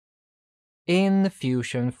in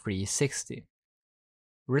Fusion 360.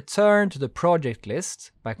 Return to the project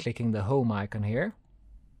list by clicking the home icon here.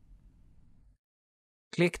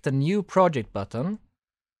 Click the new project button.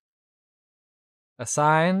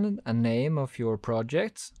 Assign a name of your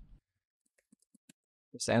project.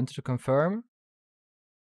 Just enter to confirm.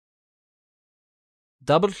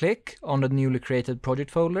 Double-click on the newly created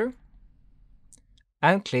project folder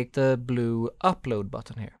and click the blue Upload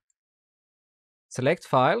button here. Select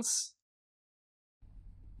Files,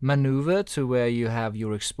 maneuver to where you have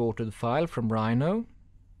your exported file from Rhino,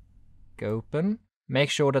 go Open. Make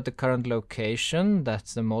sure that the current location that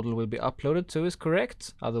the model will be uploaded to is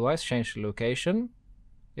correct, otherwise change the location.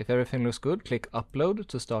 If everything looks good, click Upload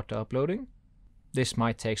to start the uploading. This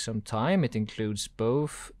might take some time. It includes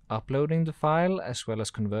both uploading the file as well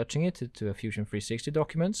as converting it to a Fusion 360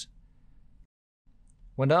 document.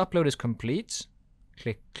 When the upload is complete,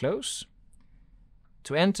 click Close.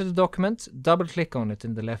 To enter the document, double-click on it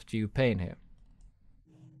in the left view pane here.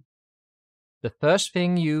 The first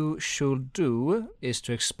thing you should do is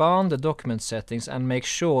to expand the document settings and make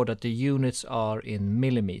sure that the units are in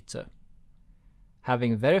millimeter.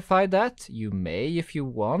 Having verified that, you may, if you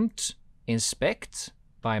want, inspect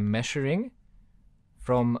by measuring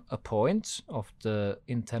from a point of the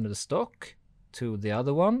intended stock to the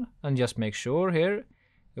other one, and just make sure here,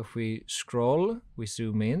 if we scroll, we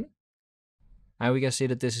zoom in, and we can see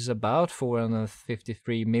that this is about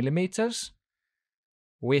 453 millimeters,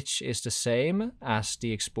 which is the same as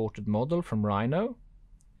the exported model from Rhino.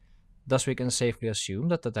 Thus we can safely assume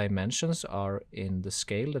that the dimensions are in the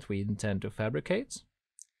scale that we intend to fabricate.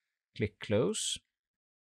 Click Close.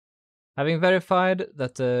 Having verified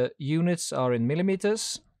that the units are in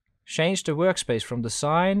millimeters, change the workspace from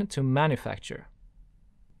Design to Manufacture.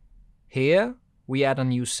 Here, we add a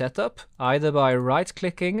new setup, either by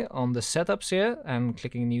right-clicking on the setups here and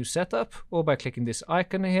clicking New Setup, or by clicking this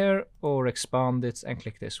icon here, or expand it and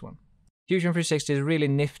click this one. Fusion 360 is really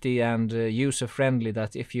nifty and user-friendly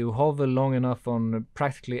that if you hover long enough on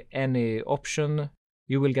practically any option,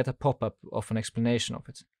 you will get a pop-up of an explanation of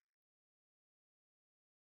it.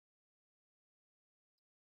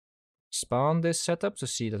 Expand this setup to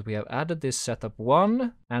see that we have added this setup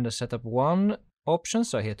 1, and the setup 1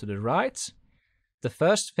 options are here to the right. The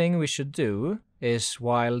first thing we should do is,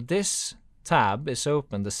 while this tab is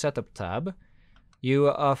open, the setup tab, you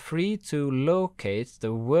are free to locate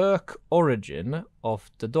the work origin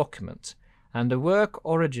of the document. And the work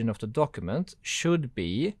origin of the document should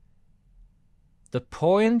be the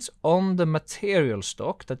point on the material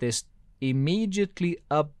stock that is immediately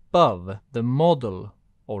above the model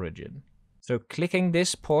origin. So clicking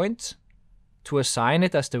this point to assign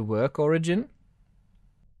it as the work origin.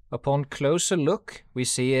 Upon closer look, we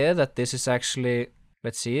see here that this is actually,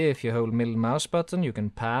 let's see, if you hold middle mouse button, you can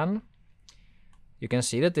pan. You can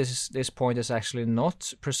see that this point is actually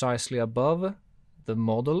not precisely above the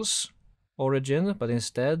model's origin, but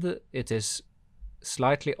instead it is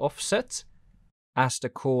slightly offset as the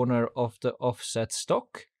corner of the offset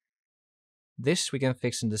stock. This we can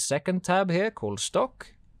fix in the second tab here called Stock.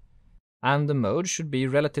 And the mode should be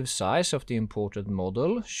relative size of the imported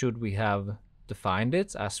model, should we have defined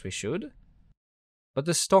it as we should. But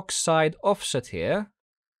the stock side offset here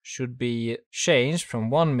should be changed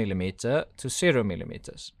from 1 mm to 0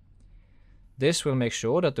 mm. This will make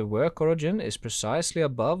sure that the work origin is precisely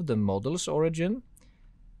above the model's origin,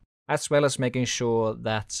 as well as making sure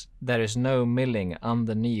that there is no milling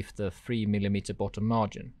underneath the 3 mm bottom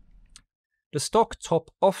margin. The stock top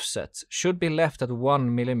offset should be left at 1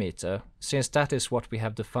 mm, since that is what we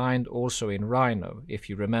have defined also in Rhino, if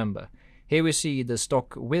you remember. Here we see the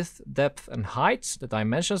stock width, depth and height, the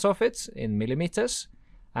dimensions of it in millimeters.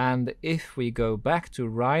 And if we go back to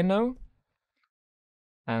Rhino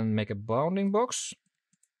and make a bounding box,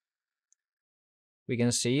 we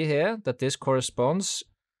can see here that this corresponds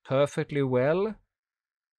perfectly well,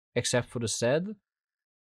 except for the Z,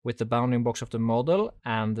 with the bounding box of the model,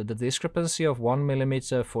 and the discrepancy of 1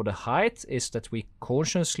 mm for the height is that we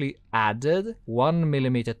consciously added 1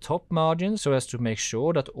 mm top margin so as to make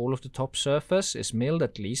sure that all of the top surface is milled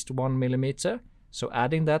at least 1 mm. So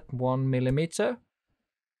adding that 1 mm,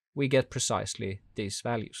 we get precisely these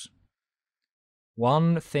values.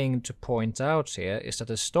 One thing to point out here is that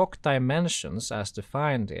the stock dimensions as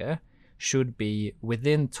defined here should be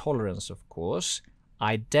within tolerance, of course,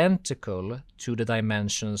 identical to the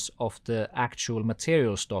dimensions of the actual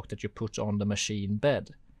material stock that you put on the machine bed.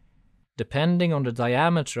 Depending on the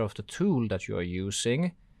diameter of the tool that you are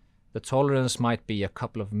using, the tolerance might be a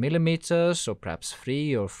couple of millimeters or perhaps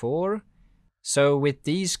 3 or 4, So with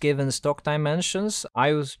these given stock dimensions,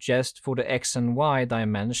 I would suggest for the X and Y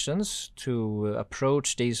dimensions to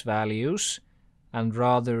approach these values and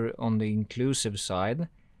rather on the inclusive side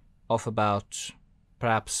of about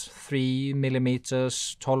perhaps 3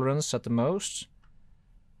 millimeters tolerance at the most.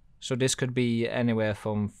 So this could be anywhere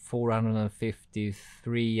from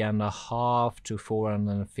 453.5 to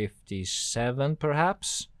 457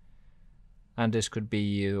 perhaps. And this could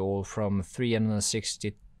be all from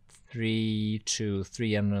 363 to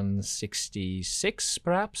 366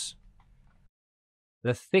 perhaps.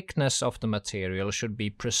 The thickness of the material should be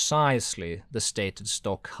precisely the stated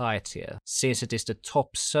stock height here, since it is the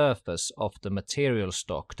top surface of the material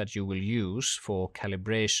stock that you will use for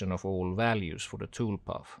calibration of all values for the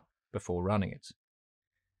toolpath before running it.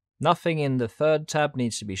 Nothing in the third tab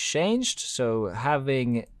needs to be changed, so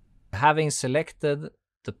having selected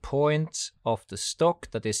the point of the stock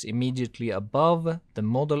that is immediately above the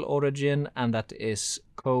model origin and that is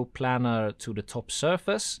coplanar to the top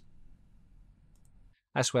surface,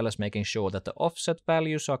 as well as making sure that the offset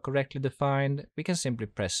values are correctly defined, we can simply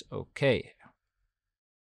press OK.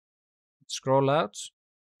 Scroll out.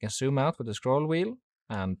 You can zoom out with the scroll wheel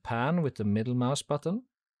and pan with the middle mouse button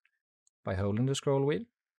by holding the scroll wheel.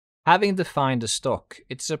 Having defined the stock,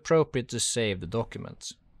 it's appropriate to save the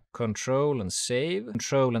document. Control and save,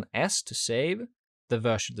 Control and S to save. The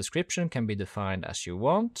version description can be defined as you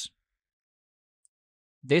want.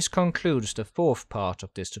 This concludes the fourth part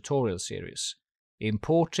of this tutorial series,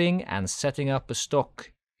 importing and setting up a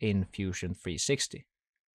stock in Fusion 360.